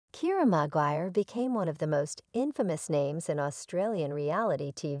Kira Maguire became one of the most infamous names in Australian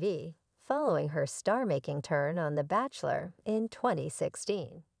reality TV, following her star-making turn on The Bachelor in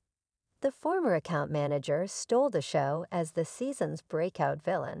 2016. The former account manager stole the show as the season's breakout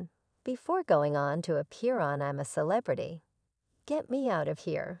villain, before going on to appear on I'm a Celebrity, Get Me Out of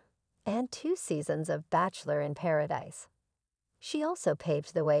Here, and 2 seasons of Bachelor in Paradise. She also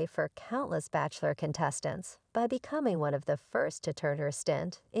paved the way for countless Bachelor contestants by becoming one of the first to turn her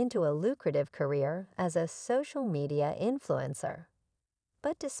stint into a lucrative career as a social media influencer.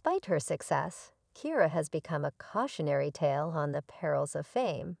 But despite her success, Kira has become a cautionary tale on the perils of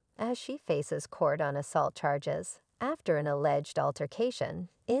fame as she faces court on assault charges after an alleged altercation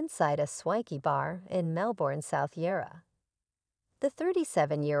inside a swanky bar in Melbourne, South Yarra. The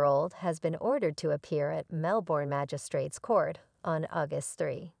 37-year-old has been ordered to appear at Melbourne Magistrates Court on August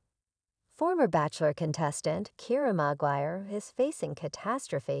 3. Former Bachelor contestant Kira Maguire is facing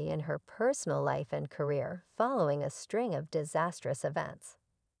catastrophe in her personal life and career following a string of disastrous events.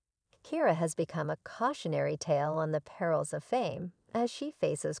 Kira has become a cautionary tale on the perils of fame as she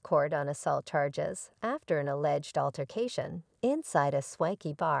faces court on assault charges after an alleged altercation inside a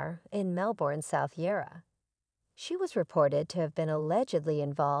swanky bar in Melbourne, South Yarra. She was reported to have been allegedly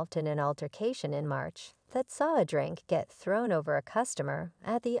involved in an altercation in March that saw a drink get thrown over a customer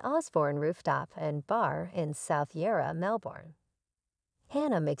at the Osborne Rooftop and Bar in South Yarra, Melbourne.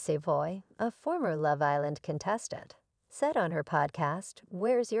 Hannah McSavoy, a former Love Island contestant, said on her podcast,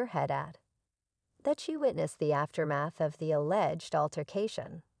 Where's Your Head At?, that she witnessed the aftermath of the alleged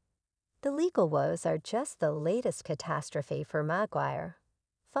altercation. The legal woes are just the latest catastrophe for Maguire,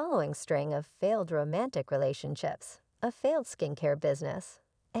 following string of failed romantic relationships, a failed skincare business,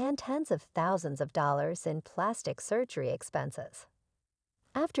 and tens of thousands of dollars in plastic surgery expenses.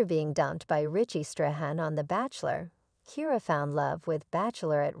 After being dumped by Richie Strahan on The Bachelor, Kira found love with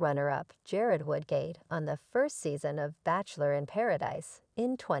Bachelorette runner-up Jared Woodgate on the first season of Bachelor in Paradise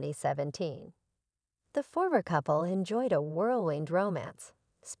in 2017. The former couple enjoyed a whirlwind romance,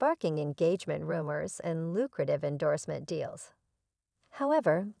 sparking engagement rumors and lucrative endorsement deals.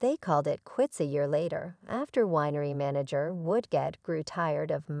 However, they called it quits a year later after winery manager Woodgate grew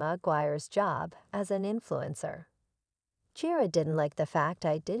tired of Maguire's job as an influencer. Jared didn't like the fact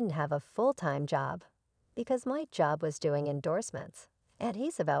I didn't have a full-time job because my job was doing endorsements, and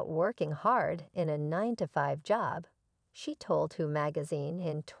he's about working hard in a 9-to-5 job, she told Who magazine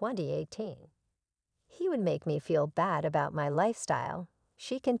in 2018. He would make me feel bad about my lifestyle,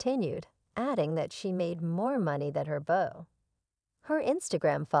 she continued, adding that she made more money than her beau. Her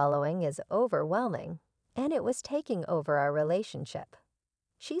Instagram following is overwhelming, and it was taking over our relationship.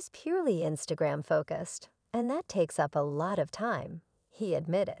 She's purely Instagram-focused, and that takes up a lot of time, he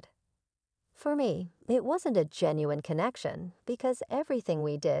admitted. For me, it wasn't a genuine connection because everything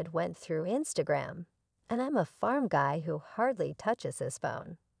we did went through Instagram, and I'm a farm guy who hardly touches his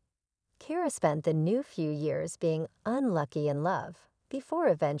phone. Kira spent the new few years being unlucky in love, before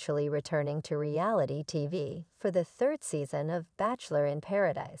eventually returning to reality TV for the 3rd season of Bachelor in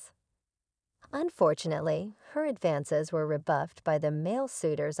Paradise. Unfortunately, her advances were rebuffed by the male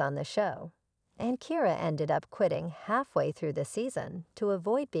suitors on the show, and Kira ended up quitting halfway through the season to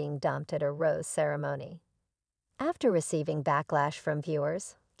avoid being dumped at a rose ceremony. After receiving backlash from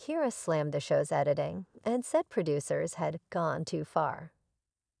viewers, Kira slammed the show's editing and said producers had gone too far.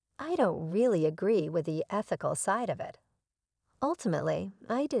 I don't really agree with the ethical side of it. Ultimately,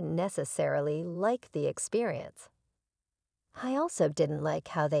 I didn't necessarily like the experience. I also didn't like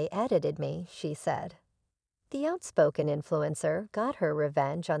how they edited me, she said. The outspoken influencer got her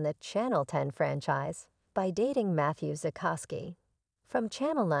revenge on the Channel 10 franchise by dating Matthew Zukoski from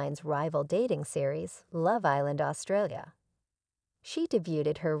Channel 9's rival dating series, Love Island Australia. She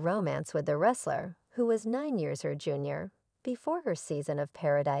debuted her romance with the wrestler, who was 9 years her junior, before her season of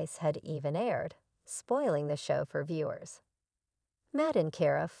Paradise had even aired, spoiling the show for viewers. Matt and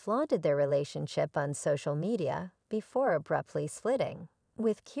Kara flaunted their relationship on social media before abruptly splitting,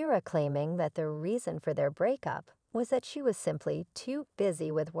 with Kira claiming that the reason for their breakup was that she was simply too busy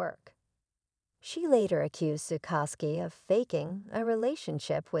with work. She later accused Zukoski of faking a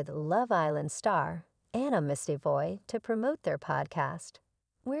relationship with Love Island star Anna Mistivoy to promote their podcast,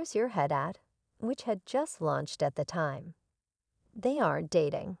 Where's Your Head At?, which had just launched at the time. They aren't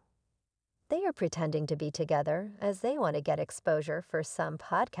dating. They are pretending to be together as they want to get exposure for some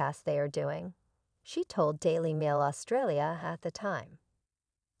podcast they are doing, she told Daily Mail Australia at the time.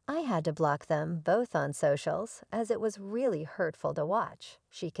 I had to block them both on socials as it was really hurtful to watch,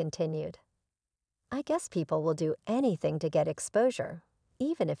 she continued. I guess people will do anything to get exposure,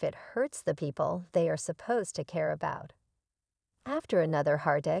 even if it hurts the people they are supposed to care about. After another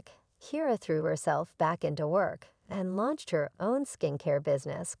heartache, Kira threw herself back into work and launched her own skincare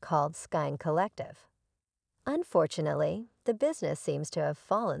business called Skyn Collective. Unfortunately, the business seems to have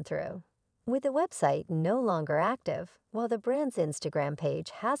fallen through, with the website no longer active, while the brand's Instagram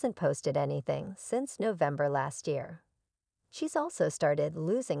page hasn't posted anything since November last year. She's also started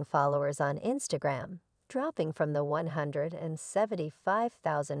losing followers on Instagram, dropping from the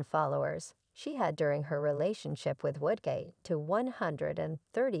 175,000 followers she had during her relationship with Woodgate to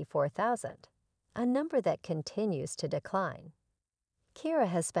 134,000, a number that continues to decline. Kira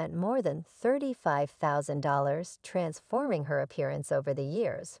has spent more than $35,000 transforming her appearance over the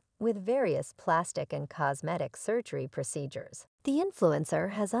years, with various plastic and cosmetic surgery procedures. The influencer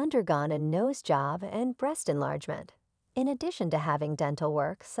has undergone a nose job and breast enlargement, in addition to having dental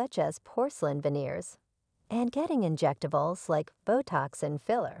work such as porcelain veneers and getting injectables like Botox and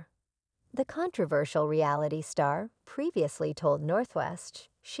filler. The controversial reality star previously told Northwest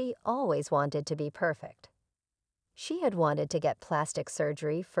she always wanted to be perfect. She had wanted to get plastic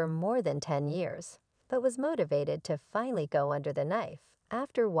surgery for more than 10 years, but was motivated to finally go under the knife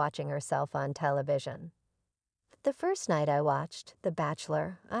after watching herself on television. The first night I watched The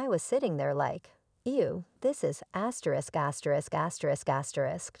Bachelor, I was sitting there like, ew, this is asterisk asterisk asterisk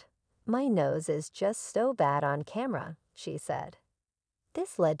asterisk. My nose is just so bad on camera, she said.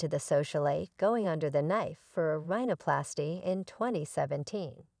 This led to the socialite going under the knife for a rhinoplasty in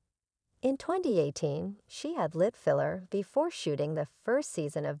 2017. In 2018, she had lip filler before shooting the first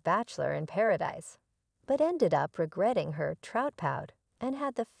season of Bachelor in Paradise, but ended up regretting her trout pout and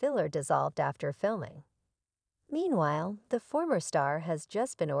had the filler dissolved after filming. Meanwhile, the former star has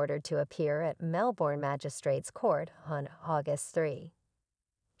just been ordered to appear at Melbourne Magistrates Court on August 3.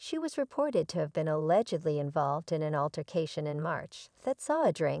 She was reported to have been allegedly involved in an altercation in March that saw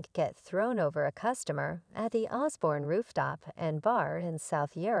a drink get thrown over a customer at the Osborne Rooftop and Bar in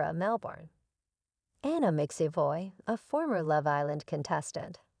South Yarra, Melbourne. Anna McEvoy, a former Love Island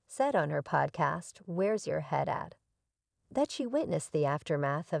contestant, said on her podcast, Where's Your Head At?, that she witnessed the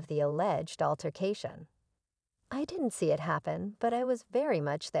aftermath of the alleged altercation. I didn't see it happen, but I was very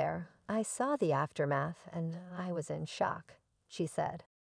much there. I saw the aftermath and I was in shock, she said.